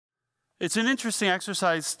It's an interesting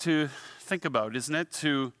exercise to think about, isn't it?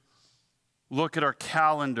 To look at our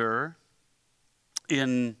calendar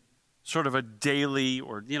in sort of a daily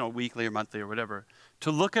or, weekly or monthly or whatever.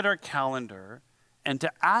 To look at our calendar and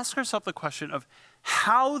to ask ourselves the question of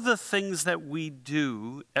how the things that we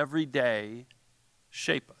do every day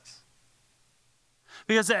shape us.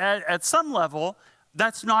 Because at some level,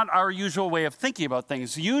 that's not our usual way of thinking about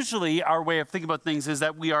things. Usually, our way of thinking about things is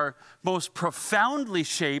that we are most profoundly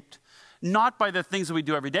shaped not by the things that we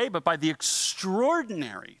do every day, but by the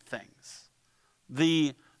extraordinary things.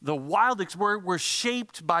 The wild, we're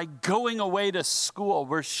shaped by going away to school.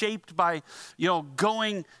 We're shaped by,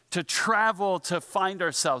 going to travel to find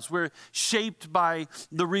ourselves. We're shaped by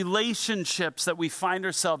the relationships that we find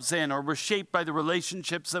ourselves in, or we're shaped by the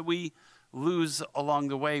relationships that we lose along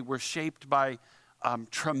the way. We're shaped by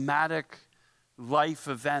traumatic life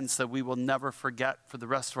events that we will never forget for the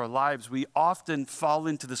rest of our lives. We often fall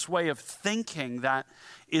into this way of thinking that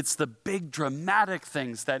it's the big dramatic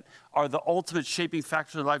things that are the ultimate shaping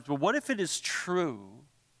factor of our lives. But what if it is true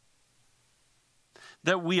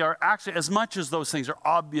that we are actually, as much as those things are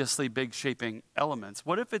obviously big shaping elements,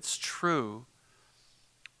 what if it's true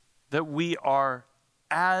that we are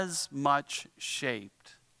as much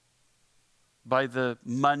shaped by the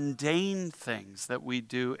mundane things that we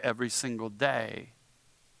do every single day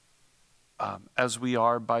as we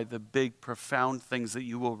are by the big, profound things that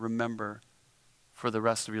you will remember for the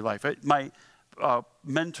rest of your life? My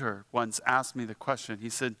mentor once asked me the question.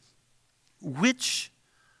 He said, which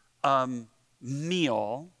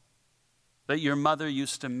meal that your mother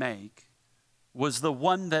used to make was the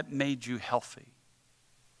one that made you healthy?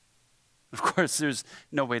 Of course, there's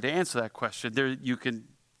no way to answer that question. You can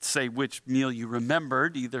say which meal you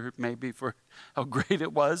remembered, either maybe for how great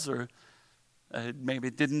it was or maybe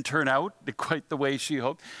it didn't turn out quite the way she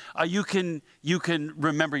hoped. You can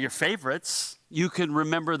remember your favorites. You can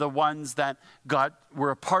remember the ones that were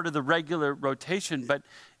a part of the regular rotation, but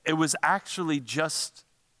it was actually just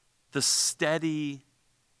the steady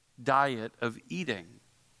diet of eating.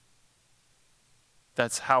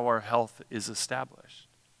 That's how our health is established.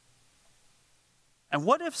 And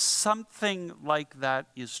what if something like that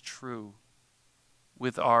is true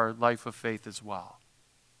with our life of faith as well?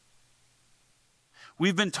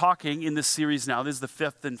 We've been talking in this series now, this is the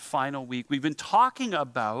fifth and final week, we've been talking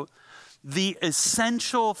about the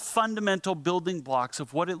essential, fundamental building blocks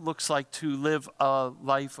of what it looks like to live a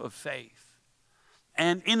life of faith.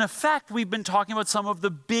 And in effect, we've been talking about some of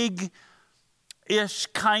the big-ish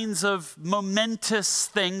kinds of momentous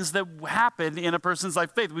things that happen in a person's life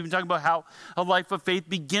of faith. We've been talking about how a life of faith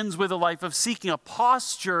begins with a life of seeking, a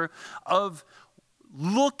posture of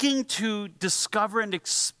looking to discover and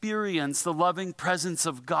experience the loving presence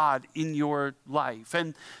of God in your life.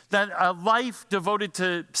 And that a life devoted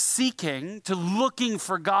to seeking, to looking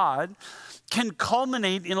for God, can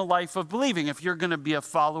culminate in a life of believing. If you're going to be a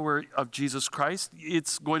follower of Jesus Christ,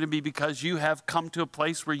 it's going to be because you have come to a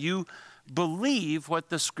place where you believe what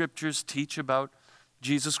the scriptures teach about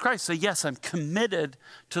Jesus Christ. Say, yes, I'm committed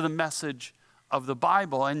to the message of the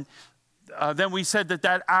Bible. And then we said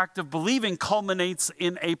that act of believing culminates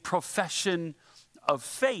in a profession of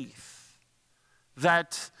faith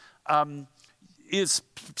that is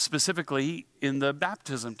specifically in the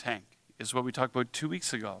baptism tank, is what we talked about 2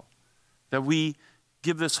 weeks ago. That we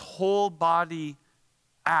give this whole body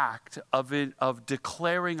act of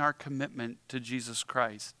declaring our commitment to Jesus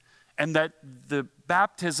Christ. And that the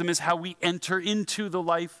baptism is how we enter into the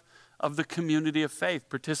life of the community of faith,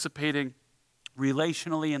 participating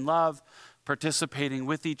relationally in love, participating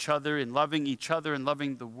with each other and loving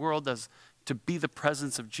the world as to be the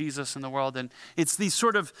presence of Jesus in the world. And it's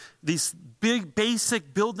these big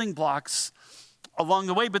basic building blocks along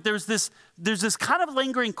the way. But there's this kind of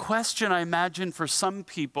lingering question, I imagine, for some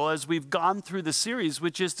people as we've gone through the series,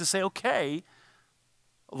 which is to say, okay,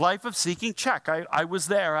 life of seeking, check. I was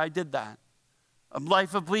there, I did that. A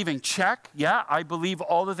life of believing, check. Yeah, I believe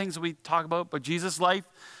all the things that we talk about, but Jesus' life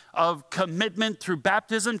of commitment through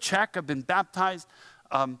baptism, check. I've been baptized.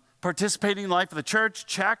 Participating in the life of the church,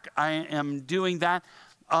 check. I am doing that.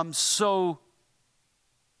 So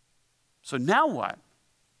now what?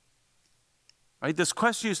 Right? This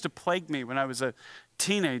question used to plague me when I was a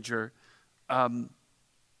teenager.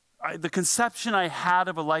 The conception I had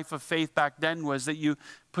of a life of faith back then was that you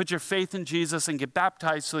put your faith in Jesus and get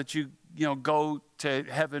baptized so that you go to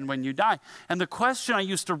heaven when you die. And the question I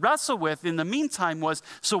used to wrestle with in the meantime was,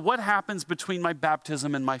 so what happens between my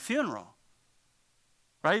baptism and my funeral?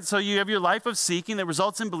 Right? So you have your life of seeking that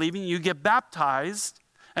results in believing, you get baptized,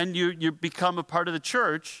 and you become a part of the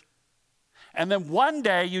church. And then one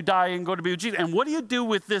day you die and go to be with Jesus. And what do you do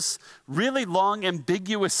with this really long,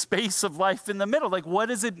 ambiguous space of life in the middle? Like, what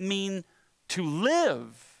does it mean to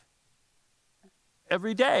live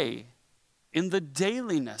every day in the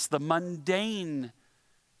dailiness, the mundaneness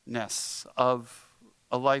of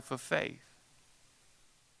a life of faith?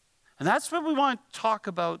 And that's what we want to talk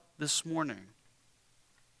about this morning.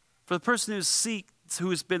 For the person who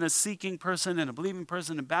has been a seeking person and a believing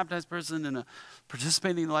person and a baptized person and a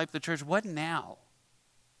participating in the life of the church, what now?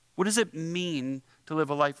 What does it mean to live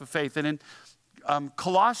a life of faith? And in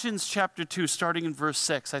Colossians chapter 2, starting in verse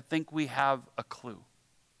 6, I think we have a clue.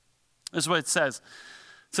 This is what it says.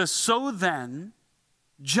 It says, so then,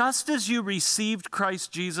 just as you received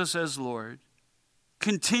Christ Jesus as Lord,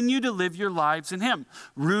 continue to live your lives in him,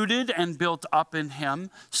 rooted and built up in him,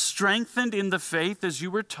 strengthened in the faith as you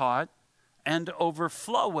were taught, and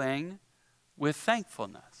overflowing with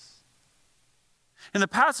thankfulness. In the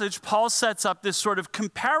passage, Paul sets up this sort of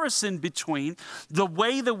comparison between the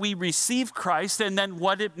way that we receive Christ and then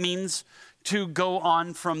what it means to go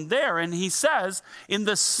on from there. And he says, in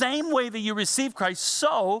the same way that you receive Christ,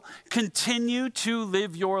 so continue to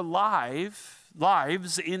live your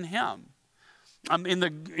lives in him. In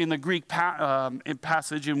the Greek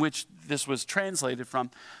passage in which this was translated from,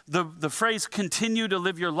 the phrase continue to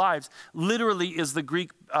live your lives literally is the Greek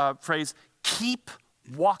phrase keep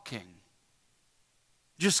walking.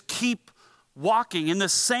 Just keep walking. In the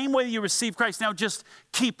same way you receive Christ, now just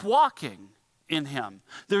keep walking in him.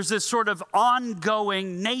 There's this sort of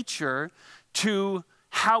ongoing nature to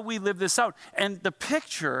how we live this out. And the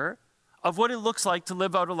picture of what it looks like to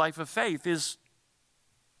live out a life of faith is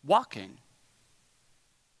walking.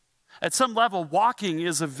 At some level, walking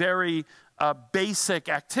is a very basic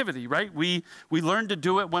activity, right? We learn to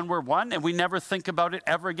do it when we're one, and we never think about it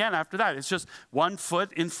ever again after that. It's just one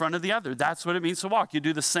foot in front of the other. That's what it means to walk. You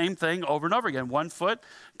do the same thing over and over again. One foot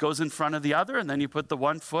goes in front of the other, and then you put the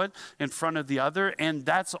one foot in front of the other, and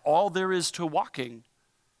that's all there is to walking.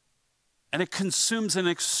 And it consumes an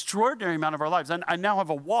extraordinary amount of our lives. And I now have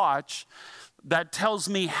a watch that tells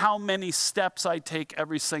me how many steps I take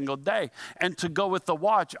every single day. And to go with the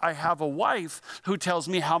watch, I have a wife who tells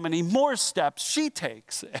me how many more steps she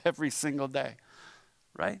takes every single day,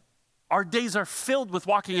 right? Our days are filled with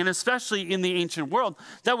walking, and especially in the ancient world,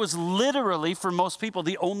 that was literally, for most people,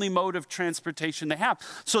 the only mode of transportation they have.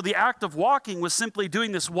 So the act of walking was simply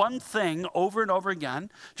doing this one thing over and over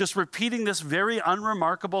again, just repeating this very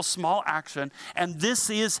unremarkable small action, and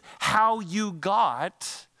this is how you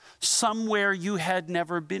got somewhere you had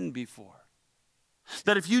never been before.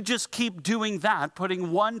 That if you just keep doing that,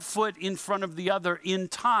 putting one foot in front of the other in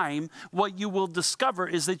time, what you will discover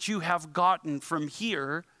is that you have gotten from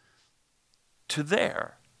here to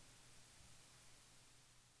there.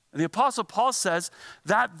 And the Apostle Paul says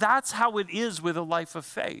that that's how it is with a life of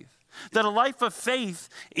faith. That a life of faith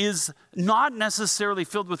is not necessarily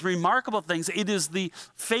filled with remarkable things. It is the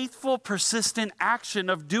faithful, persistent action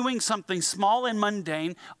of doing something small and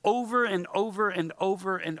mundane over and over and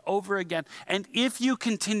over and over again. And if you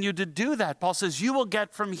continue to do that, Paul says, you will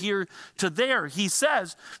get from here to there. He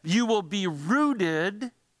says, you will be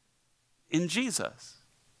rooted in Jesus.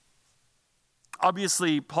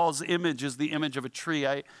 Obviously, Paul's image is the image of a tree.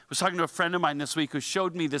 I was talking to a friend of mine this week who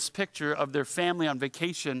showed me this picture of their family on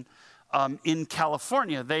vacation in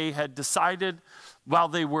California. They had decided while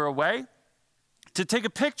they were away to take a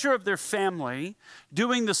picture of their family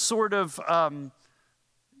doing the sort of,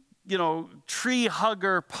 tree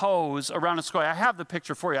hugger pose around a sequoia. I have the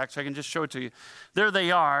picture for you, actually. I can just show it to you. There they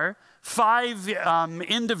are, 5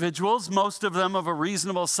 individuals, most of them of a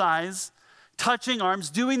reasonable size, touching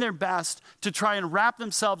arms, doing their best to try and wrap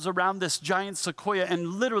themselves around this giant sequoia and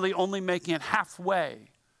literally only making it halfway,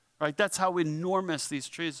 right? That's how enormous these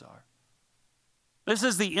trees are. This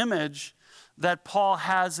is the image that Paul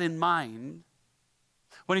has in mind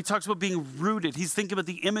when he talks about being rooted. He's thinking about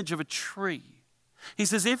the image of a tree. He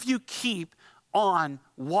says, if you keep on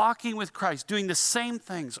walking with Christ, doing the same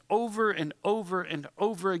things over and over and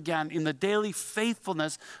over again in the daily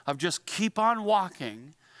faithfulness of just keep on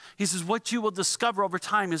walking, he says, what you will discover over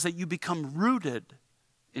time is that you become rooted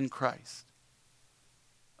in Christ.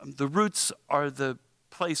 The roots are the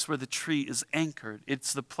place where the tree is anchored.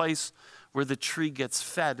 It's the place where the tree gets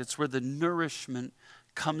fed. It's where the nourishment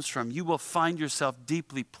comes from. You will find yourself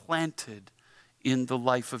deeply planted in the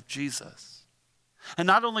life of Jesus. And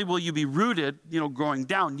not only will you be rooted, growing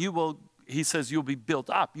down, he says you'll be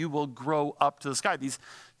built up. You will grow up to the sky. These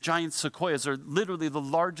giant sequoias are literally the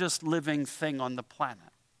largest living thing on the planet.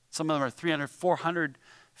 Some of them are 300, 400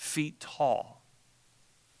 feet tall.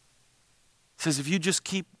 says if you just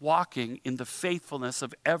keep walking in the faithfulness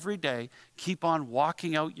of every day, keep on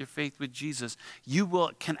walking out your faith with Jesus, you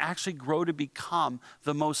can actually grow to become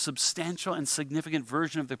the most substantial and significant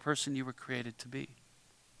version of the person you were created to be. It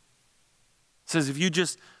says if you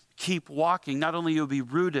just keep walking, not only you'll be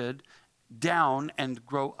rooted down and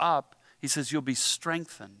grow up, he says you'll be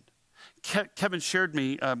strengthened. Kevin shared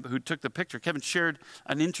me, who took the picture, Kevin shared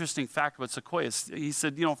an interesting fact about sequoias. He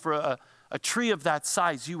said, for a tree of that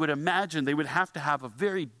size, you would imagine they would have to have a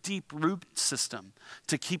very deep root system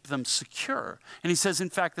to keep them secure. And he says, in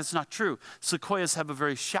fact, that's not true. Sequoias have a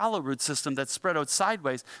very shallow root system that's spread out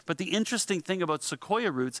sideways. But the interesting thing about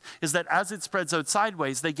sequoia roots is that as it spreads out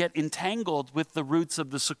sideways, they get entangled with the roots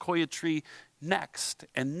of the sequoia tree next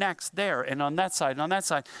and next there and on that side and on that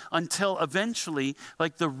side, until eventually,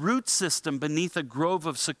 like the root system beneath a grove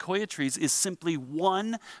of sequoia trees is simply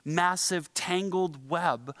one massive tangled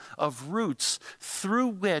web of roots through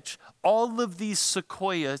which all of these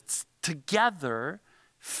sequoias together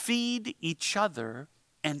feed each other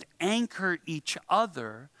and anchor each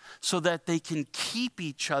other so that they can keep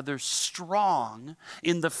each other strong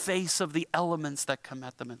in the face of the elements that come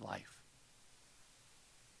at them in life.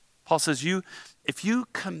 Paul says, if you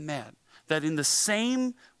commit that in the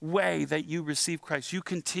same way that you receive Christ, you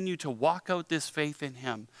continue to walk out this faith in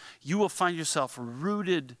him, you will find yourself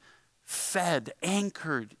rooted, fed,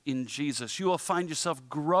 anchored in Jesus. You will find yourself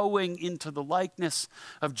growing into the likeness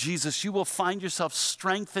of Jesus. You will find yourself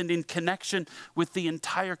strengthened in connection with the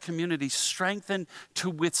entire community, strengthened to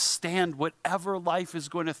withstand whatever life is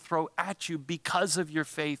going to throw at you because of your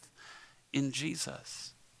faith in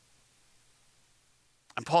Jesus.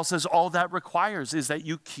 And Paul says all that requires is that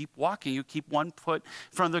you keep walking. You keep one foot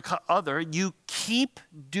in front of the other. You keep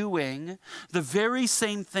doing the very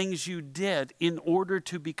same things you did in order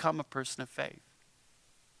to become a person of faith,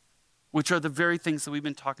 which are the very things that we've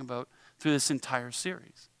been talking about through this entire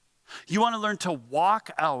series. You want to learn to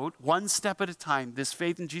walk out one step at a time this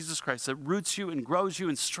faith in Jesus Christ that roots you and grows you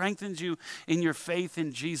and strengthens you in your faith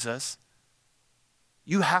in Jesus.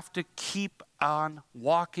 You have to keep on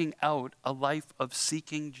walking out a life of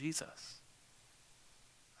seeking Jesus.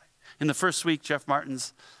 In the first week, Jeff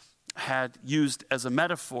Martins had used as a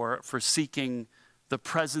metaphor for seeking the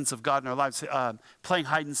presence of God in our lives, playing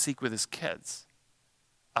hide and seek with his kids.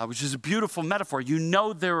 Which is a beautiful metaphor. You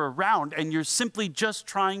know they're around and you're simply just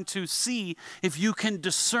trying to see if you can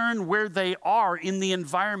discern where they are in the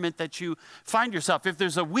environment that you find yourself. If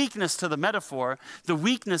there's a weakness to the metaphor, the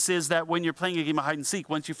weakness is that when you're playing a game of hide and seek,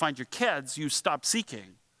 once you find your kids, you stop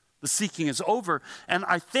seeking. The seeking is over. And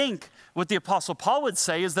I think what the Apostle Paul would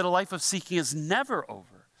say is that a life of seeking is never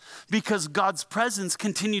over, because God's presence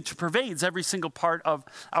continues to pervade every single part of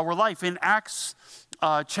our life. In Acts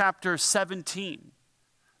chapter 17,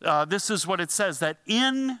 this is what it says, that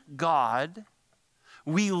in God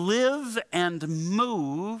we live and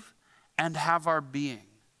move and have our being.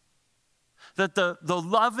 That the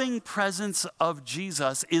loving presence of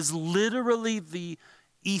Jesus is literally the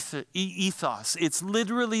ethos. It's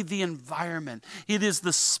literally the environment. It is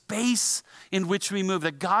the space in which we move.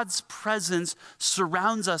 That God's presence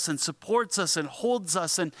surrounds us and supports us and holds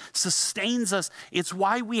us and sustains us. It's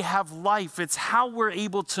why we have life. It's how we're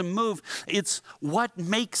able to move. It's what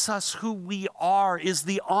makes us who we are, is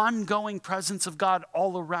the ongoing presence of God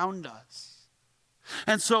all around us.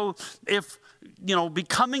 And so if,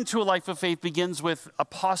 becoming to a life of faith begins with a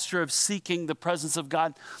posture of seeking the presence of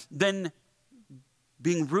God, then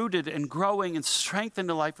being rooted and growing and strengthened in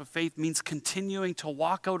a life of faith means continuing to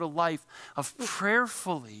walk out a life of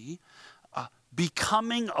prayerfully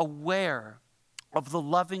becoming aware of the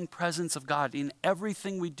loving presence of God in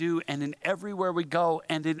everything we do and in everywhere we go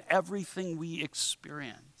and in everything we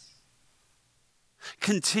experience.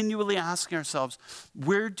 Continually asking ourselves,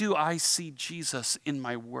 where do I see Jesus in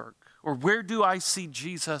my work? Or where do I see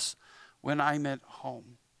Jesus when I'm at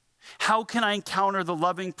home? How can I encounter the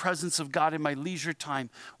loving presence of God in my leisure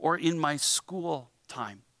time or in my school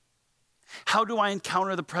time? How do I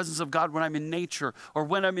encounter the presence of God when I'm in nature or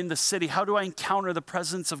when I'm in the city? How do I encounter the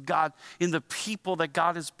presence of God in the people that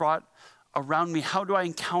God has brought around me? How do I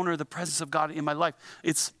encounter the presence of God in my life?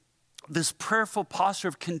 It's this prayerful posture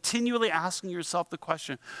of continually asking yourself the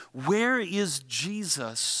question, where is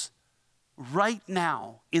Jesus right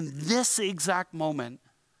now in this exact moment?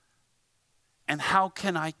 And how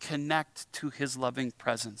can I connect to his loving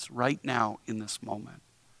presence right now in this moment?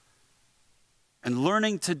 And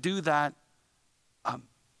learning to do that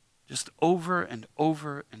just over and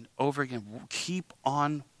over and over again. Keep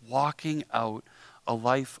on walking out a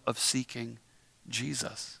life of seeking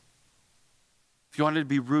Jesus. If you wanted to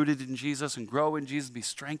be rooted in Jesus and grow in Jesus, be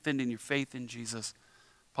strengthened in your faith in Jesus,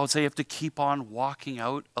 Paul would say you have to keep on walking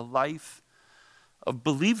out a life of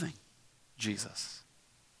believing Jesus.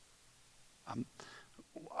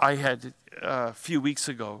 I had a few weeks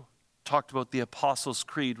ago talked about the Apostles'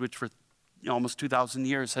 Creed, which for almost 2,000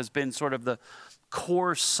 years has been sort of the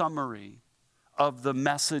core summary of the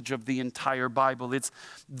message of the entire Bible. It's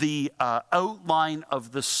the outline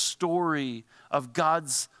of the story of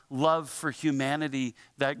God's love for humanity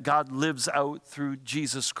that God lives out through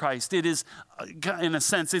Jesus Christ. It is, in a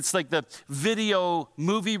sense, it's like the video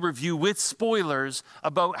movie review with spoilers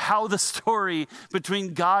about how the story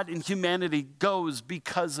between God and humanity goes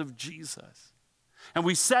because of Jesus. And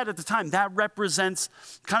we said at the time that represents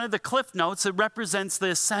kind of the cliff notes. It represents the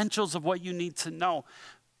essentials of what you need to know.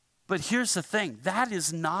 But here's the thing, that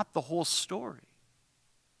is not the whole story.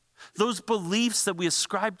 Those beliefs that we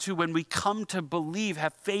ascribe to when we come to believe,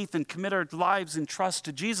 have faith, and commit our lives in trust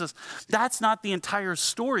to Jesus, that's not the entire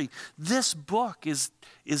story. This book is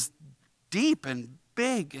deep and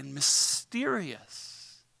big and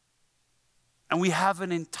mysterious. And we have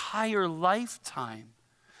an entire lifetime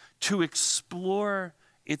to explore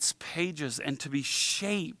its pages and to be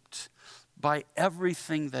shaped by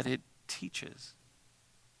everything that it teaches.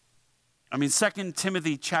 I mean, 2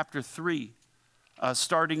 Timothy chapter 3,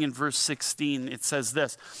 starting in verse 16, it says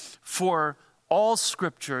this, "For all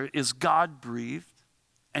scripture is God-breathed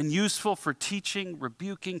and useful for teaching,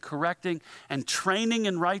 rebuking, correcting, and training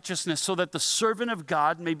in righteousness, so that the servant of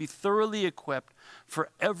God may be thoroughly equipped for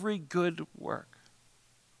every good work."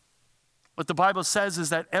 What the Bible says is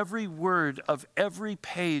that every word of every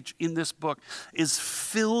page in this book is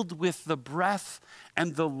filled with the breath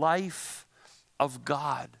and the life of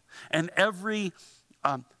God. And every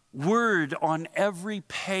word on every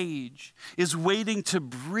page is waiting to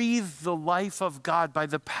breathe the life of God by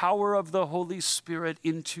the power of the Holy Spirit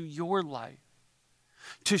into your life,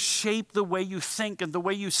 to shape the way you think and the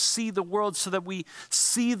way you see the world, so that we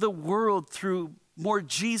see the world through more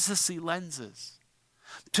Jesus-y lenses,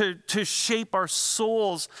 to shape our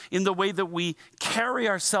souls in the way that we carry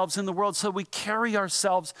ourselves in the world, so we carry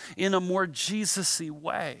ourselves in a more Jesus-y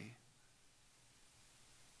way.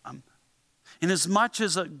 In as much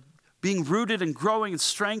as being rooted and growing and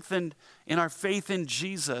strengthened in our faith in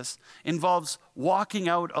Jesus involves walking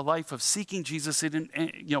out a life of seeking Jesus,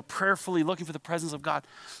 prayerfully looking for the presence of God,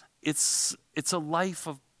 it's a life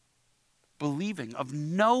of believing, of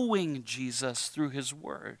knowing Jesus through his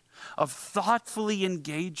word, of thoughtfully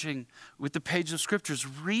engaging with the page of scriptures,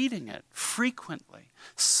 reading it frequently,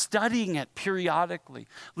 studying it periodically,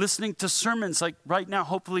 listening to sermons like right now.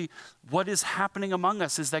 Hopefully what is happening among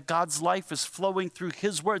us is that God's life is flowing through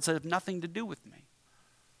his words that have nothing to do with me.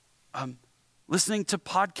 Listening to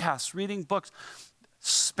podcasts, reading books,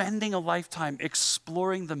 spending a lifetime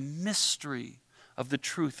exploring the mystery of the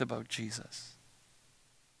truth about Jesus.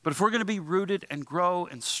 But if we're going to be rooted and grow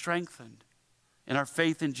and strengthened in our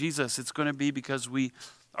faith in Jesus, it's going to be because we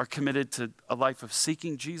are committed to a life of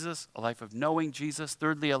seeking Jesus, a life of knowing Jesus,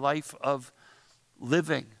 thirdly, a life of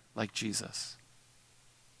living like Jesus.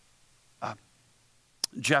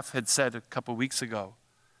 Jeff had said a couple weeks ago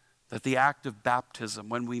that the act of baptism,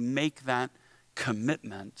 when we make that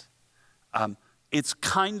commitment, it's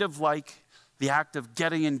kind of like the act of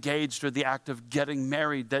getting engaged or the act of getting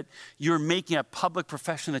married, that you're making a public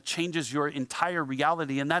profession that changes your entire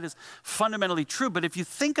reality. And that is fundamentally true. But if you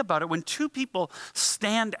think about it, when two people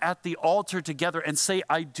stand at the altar together and say,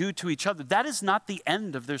 "I do" to each other, that is not the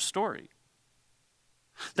end of their story.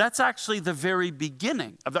 That's actually the very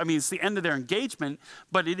beginning. It's the end of their engagement,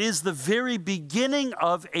 but it is the very beginning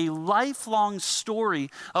of a lifelong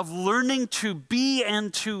story of learning to be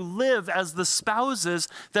and to live as the spouses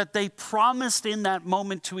that they promised in that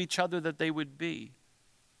moment to each other that they would be.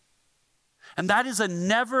 And that is a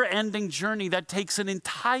never-ending journey that takes an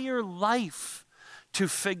entire life to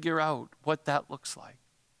figure out what that looks like.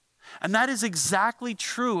 And that is exactly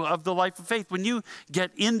true of the life of faith. When you get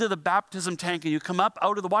into the baptism tank and you come up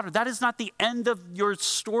out of the water, that is not the end of your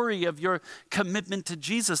story, of your commitment to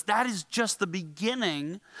Jesus. That is just the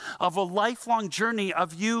beginning of a lifelong journey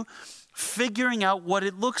of you figuring out what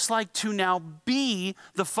it looks like to now be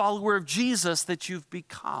the follower of Jesus that you've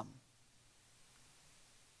become.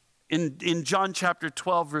 In John chapter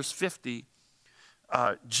 12, verse 50,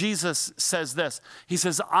 Jesus says this. He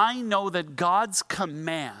says, "I know that God's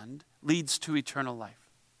command leads to eternal life."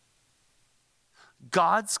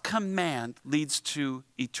 God's command leads to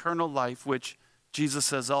eternal life, which Jesus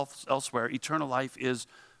says elsewhere, eternal life is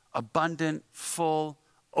abundant, full,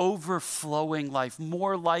 overflowing life,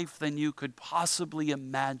 more life than you could possibly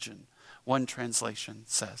imagine, one translation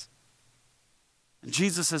says. And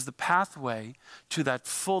Jesus is the pathway to that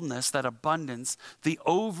fullness, that abundance, the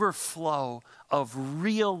overflow of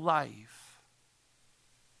real life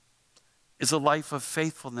is a life of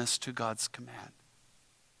faithfulness to God's command.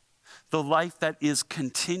 The life that is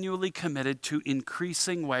continually committed to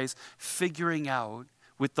increasing ways, figuring out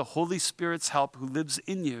with the Holy Spirit's help who lives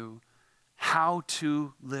in you, how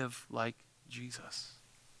to live like Jesus.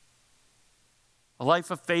 A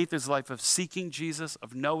life of faith is a life of seeking Jesus,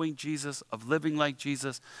 of knowing Jesus, of living like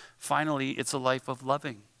Jesus. Finally, it's a life of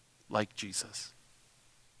loving like Jesus.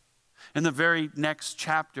 In the very next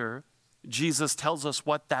chapter, Jesus tells us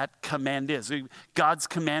what that command is. God's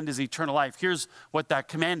command is eternal life. Here's what that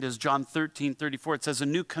command is. John 13:34. It says, "A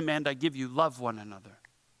new command I give you, love one another.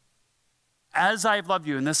 As I have loved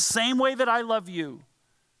you, in the same way that I love you,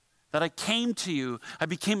 that I came to you, I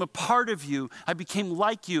became a part of you, I became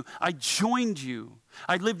like you, I joined you,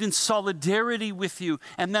 I lived in solidarity with you,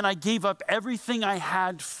 and then I gave up everything I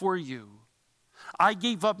had for you. I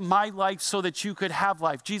gave up my life so that you could have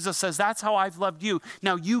life." Jesus says, that's how I've loved you.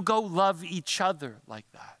 Now you go love each other like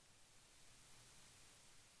that.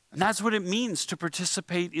 And that's what it means to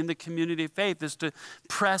participate in the community of faith, is to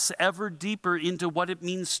press ever deeper into what it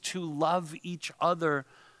means to love each other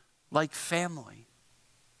like family.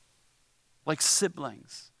 Like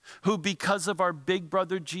siblings, who because of our big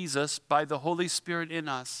brother Jesus, by the Holy Spirit in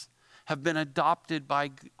us, have been adopted by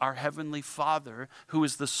our Heavenly Father, who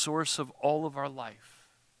is the source of all of our life.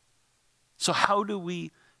 So how do we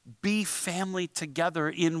be family together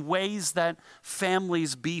in ways that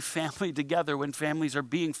families be family together when families are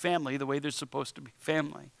being family the way they're supposed to be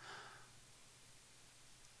family?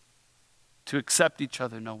 To accept each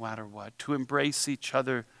other no matter what, to embrace each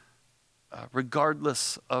other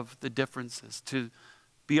regardless of the differences, to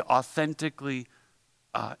be authentically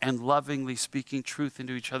and lovingly speaking truth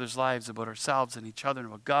into each other's lives about ourselves and each other and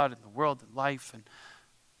about God and the world and life, and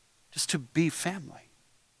just to be family.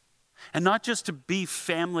 And not just to be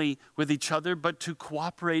family with each other, but to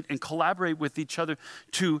cooperate and collaborate with each other,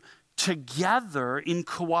 to together in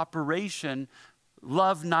cooperation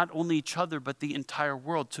love not only each other but the entire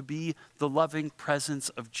world, to be the loving presence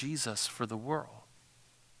of Jesus for the world.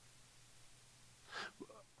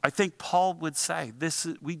 I think Paul would say, this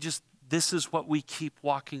is what we keep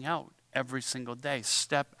walking out every single day,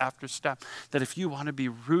 step after step. That if you want to be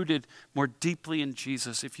rooted more deeply in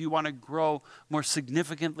Jesus, if you want to grow more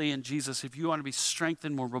significantly in Jesus, if you want to be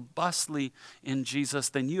strengthened more robustly in Jesus,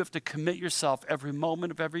 then you have to commit yourself every moment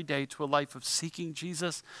of every day to a life of seeking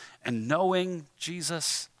Jesus and knowing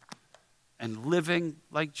Jesus and living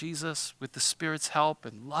like Jesus with the Spirit's help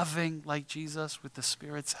and loving like Jesus with the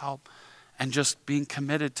Spirit's help. And just being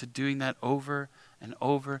committed to doing that over and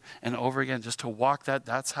over and over again, just to walk that.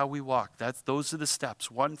 That's how we walk. Those are the steps,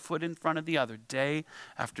 one foot in front of the other, day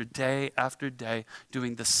after day after day,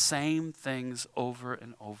 doing the same things over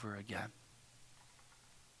and over again.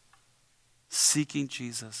 Seeking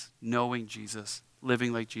Jesus, knowing Jesus,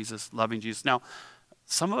 living like Jesus, loving Jesus. Now,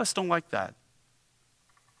 some of us don't like that.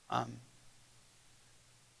 I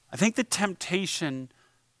think the temptation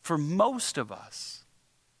for most of us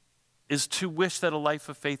is to wish that a life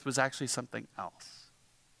of faith was actually something else.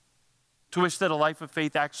 To wish that a life of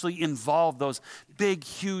faith actually involved those big,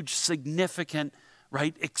 huge, significant,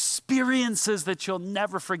 right, experiences that you'll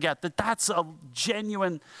never forget. That's a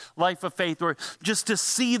genuine life of faith. Or just to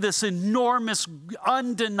see this enormous,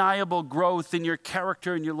 undeniable growth in your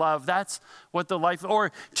character and your love. That's what the life,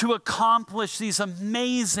 or to accomplish these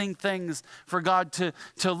amazing things for God,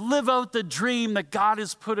 to live out the dream that God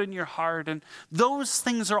has put in your heart. And those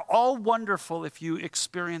things are all wonderful if you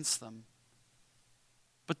experience them.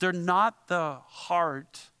 But they're not the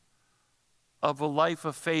heart of a life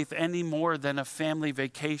of faith any more than a family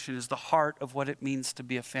vacation is the heart of what it means to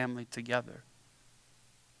be a family together.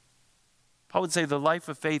 Paul would say the life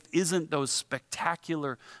of faith isn't those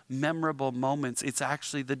spectacular, memorable moments. It's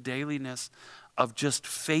actually the dailiness of just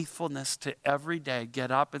faithfulness to every day. Get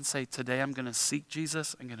up and say, today I'm going to seek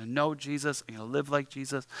Jesus. I'm going to know Jesus. I'm going to live like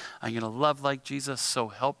Jesus. I'm going to love like Jesus. So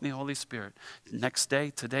help me, Holy Spirit. Next day,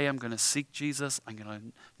 today I'm going to seek Jesus. I'm going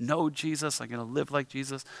to know Jesus. I'm going to live like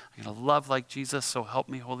Jesus. I'm going to love like Jesus. So help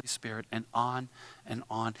me, Holy Spirit. And on and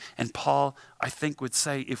on. And Paul, I think, would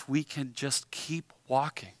say, if we can just keep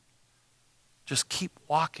walking,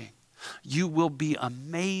 you will be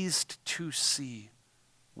amazed to see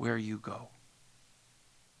where you go.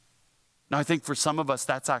 Now, I think for some of us,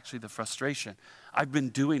 that's actually the frustration. I've been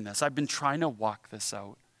doing this. I've been trying to walk this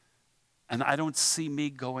out, and I don't see me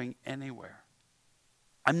going anywhere.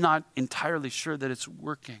 I'm not entirely sure that it's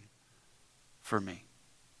working for me.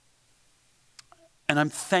 And I'm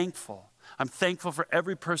thankful I'm thankful for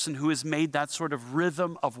every person who has made that sort of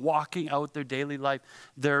rhythm of walking out their daily life,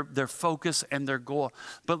 their focus and their goal.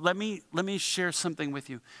 But let me share something with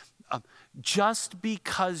you. Just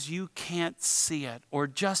because you can't see it, or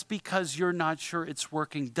just because you're not sure it's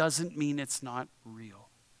working, doesn't mean it's not real.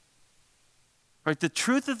 Right? The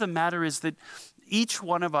truth of the matter is that each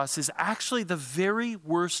one of us is actually the very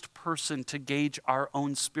worst person to gauge our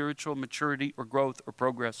own spiritual maturity or growth or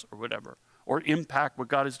progress or whatever, or impact what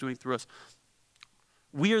God is doing through us.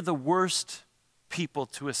 We are the worst people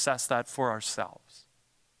to assess that for ourselves.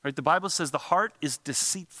 Right? The Bible says the heart is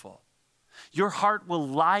deceitful. Your heart will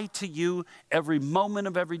lie to you every moment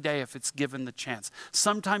of every day if it's given the chance.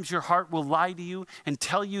 Sometimes your heart will lie to you and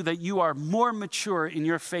tell you that you are more mature in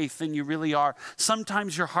your faith than you really are.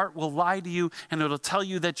 Sometimes your heart will lie to you and it'll tell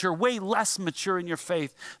you that you're way less mature in your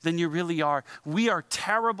faith than you really are. We are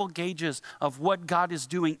terrible gauges of what God is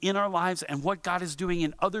doing in our lives and what God is doing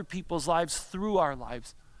in other people's lives through our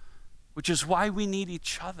lives, which is why we need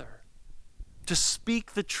each other. To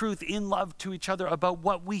speak the truth in love to each other about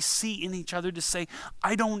what we see in each other, to say,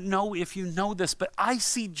 I don't know if you know this, but I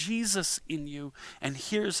see Jesus in you, and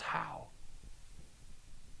here's how.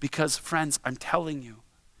 Because friends, I'm telling you,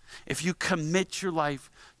 if you commit your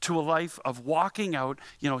life to a life of walking out,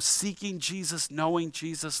 seeking Jesus, knowing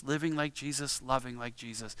Jesus, living like Jesus, loving like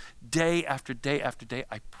Jesus, day after day after day,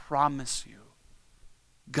 I promise you,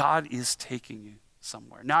 God is taking you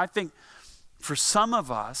somewhere. Now, I think for some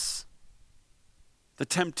of us, the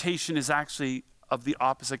temptation is actually of the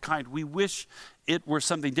opposite kind. We wish it were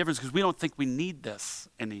something different because we don't think we need this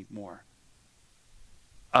anymore.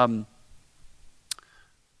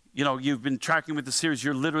 You've been tracking with the series.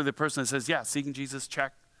 You're literally the person that says, yeah, seeking Jesus,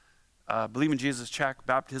 check. Believe in Jesus, check.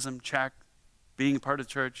 Baptism, check. Being a part of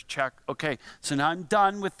the church, check. Okay, so now I'm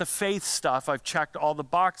done with the faith stuff. I've checked all the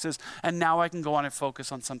boxes, and now I can go on and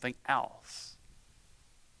focus on something else.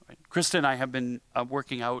 Krista and I have been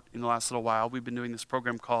working out in the last little while. We've been doing this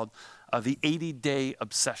program called the 80-Day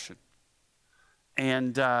Obsession.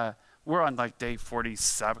 And we're on like day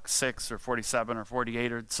 46 or 47 or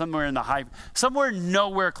 48 or somewhere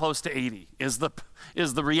nowhere close to 80 is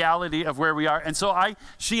the reality of where we are. And so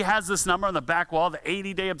she has this number on the back wall, the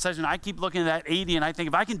 80-day obsession. I keep looking at that 80 and I think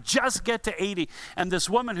if I can just get to 80. And this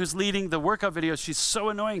woman who's leading the workout videos, she's so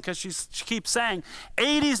annoying because she keeps saying,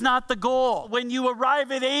 80 is not the goal. When you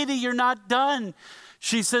arrive at 80, you're not done.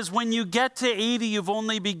 She says, when you get to 80, you've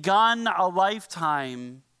only begun a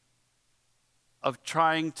lifetime of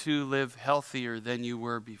trying to live healthier than you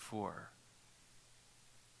were before.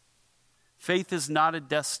 Faith is not a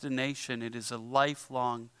destination, it is a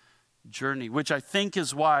lifelong journey, which I think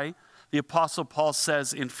is why the Apostle Paul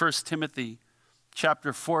says in 1 Timothy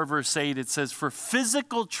chapter 4, verse 8, it says, for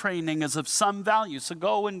physical training is of some value, so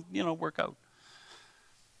go and, work out.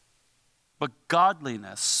 But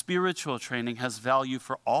godliness, spiritual training, has value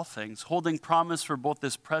for all things, holding promise for both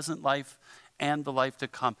this present life and the life to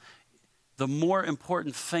come. The more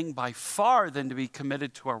important thing by far than to be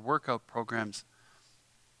committed to our workout programs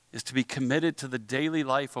is to be committed to the daily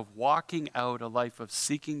life of walking out a life of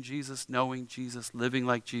seeking Jesus, knowing Jesus, living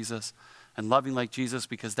like Jesus, and loving like Jesus,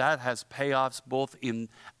 because that has payoffs both in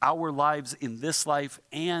our lives in this life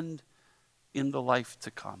and in the life to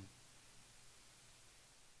come.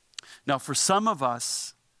 Now, for some of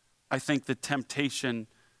us, I think the temptation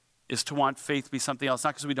is to want faith to be something else,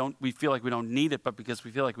 not because we feel like we don't need it, but because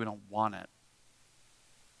we feel like we don't want it.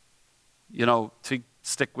 To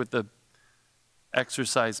stick with the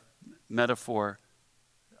exercise metaphor,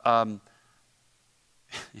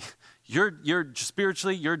 you're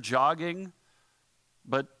spiritually, you're jogging,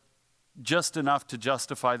 but just enough to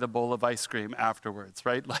justify the bowl of ice cream afterwards,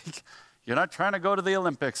 right? Like, you're not trying to go to the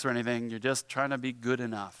Olympics or anything, you're just trying to be good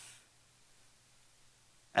enough.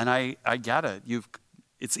 And I get it.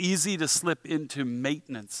 It's easy to slip into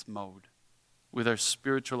maintenance mode with our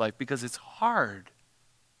spiritual life because it's hard.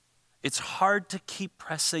 It's hard to keep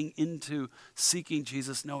pressing into seeking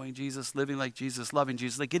Jesus, knowing Jesus, living like Jesus, loving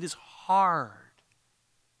Jesus. Like, it is hard.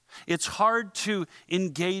 It's hard to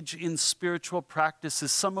engage in spiritual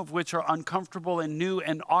practices, some of which are uncomfortable and new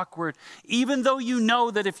and awkward, even though you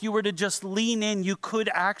know that if you were to just lean in, you could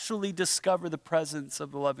actually discover the presence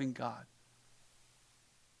of the loving God.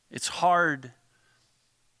 It's hard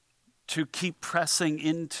to keep pressing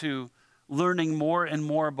into learning more and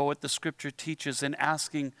more about what the Scripture teaches and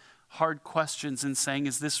asking hard questions and saying,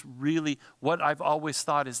 is this really what I've always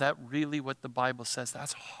thought? Is that really what the Bible says?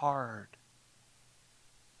 That's hard.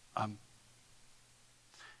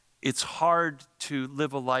 It's hard to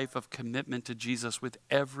live a life of commitment to Jesus with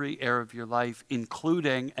every area of your life,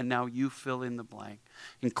 including, and now you fill in the blank,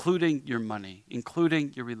 including your money,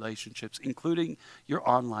 including your relationships, including your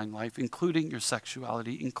online life, including your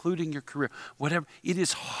sexuality, including your career, whatever. It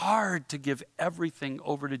is hard to give everything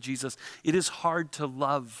over to Jesus. It is hard to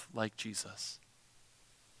love like Jesus,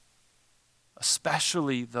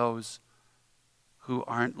 especially those who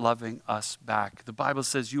aren't loving us back. The Bible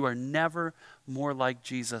says you are never more like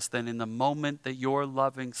Jesus than in the moment that you're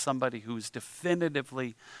loving somebody who's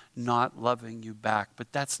definitively not loving you back.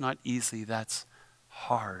 But that's not easy, that's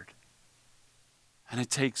hard. And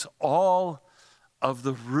it takes all of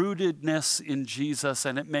the rootedness in Jesus,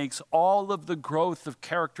 and it makes all of the growth of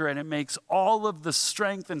character, and it makes all of the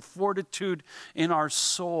strength and fortitude in our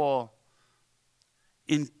soul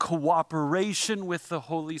in cooperation with the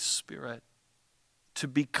Holy Spirit to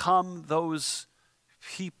become those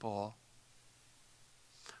people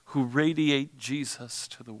who radiate Jesus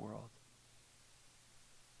to the world.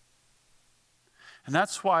 And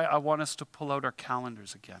that's why I want us to pull out our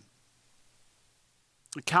calendars again.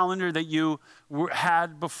 The calendar that you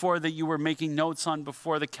had before, that you were making notes on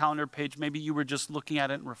before, the calendar page, maybe you were just looking at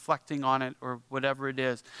it and reflecting on it or whatever it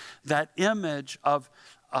is. That image of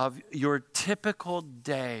your typical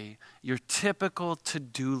day, your typical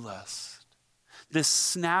to-do list. This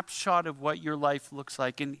snapshot of what your life looks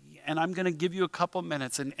like. And I'm going to give you a couple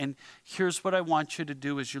minutes. And here's what I want you to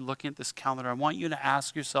do as you're looking at this calendar. I want you to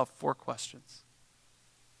ask yourself 4 questions.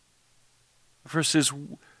 The first is,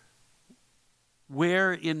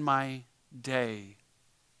 where in my day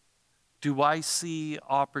do I see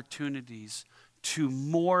opportunities to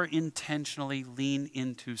more intentionally lean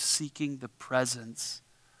into seeking the presence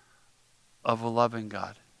of a loving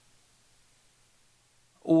God?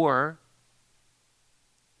 Or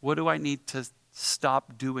what do I need to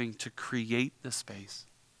stop doing to create the space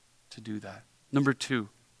to do that? Number 2,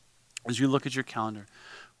 as you look at your calendar,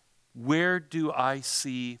 where do I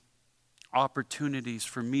see opportunities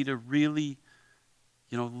for me to really,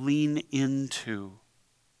 lean into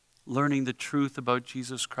learning the truth about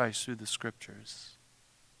Jesus Christ through the scriptures?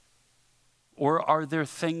 Or are there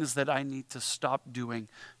things that I need to stop doing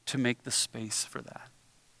to make the space for that?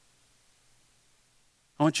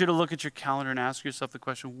 I want you to look at your calendar and ask yourself the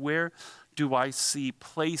question, where do I see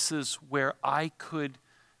places where I could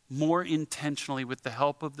more intentionally, with the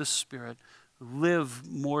help of the Spirit, live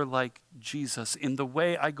more like Jesus in the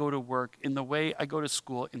way I go to work, in the way I go to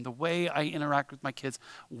school, in the way I interact with my kids?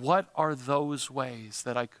 What are those ways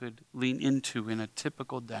that I could lean into in a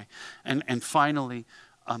typical day? And finally,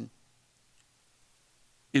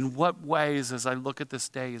 in what ways, as I look at this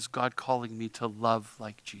day, is God calling me to love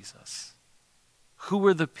like Jesus? Who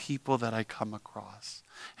are the people that I come across?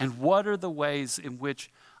 And what are the ways in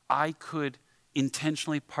which I could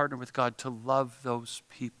intentionally partner with God to love those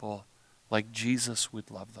people like Jesus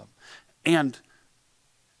would love them? And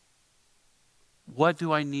what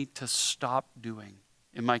do I need to stop doing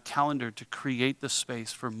in my calendar to create the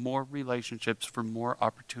space for more relationships, for more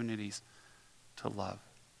opportunities to love?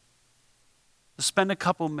 Spend a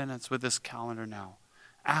couple minutes with this calendar now,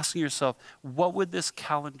 asking yourself, what would this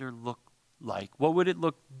calendar look like? What would it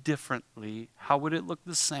look differently? How would it look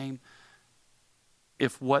the same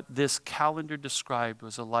if what this calendar described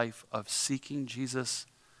was a life of seeking Jesus,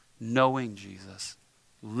 knowing Jesus,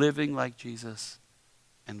 living like Jesus,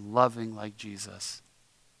 and loving like Jesus,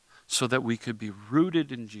 so that we could be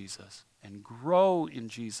rooted in Jesus and grow in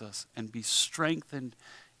Jesus and be strengthened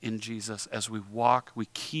in Jesus as we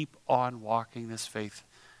keep on walking this faith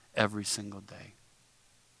every single day?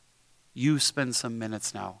 You spend some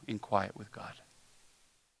minutes now in quiet with God.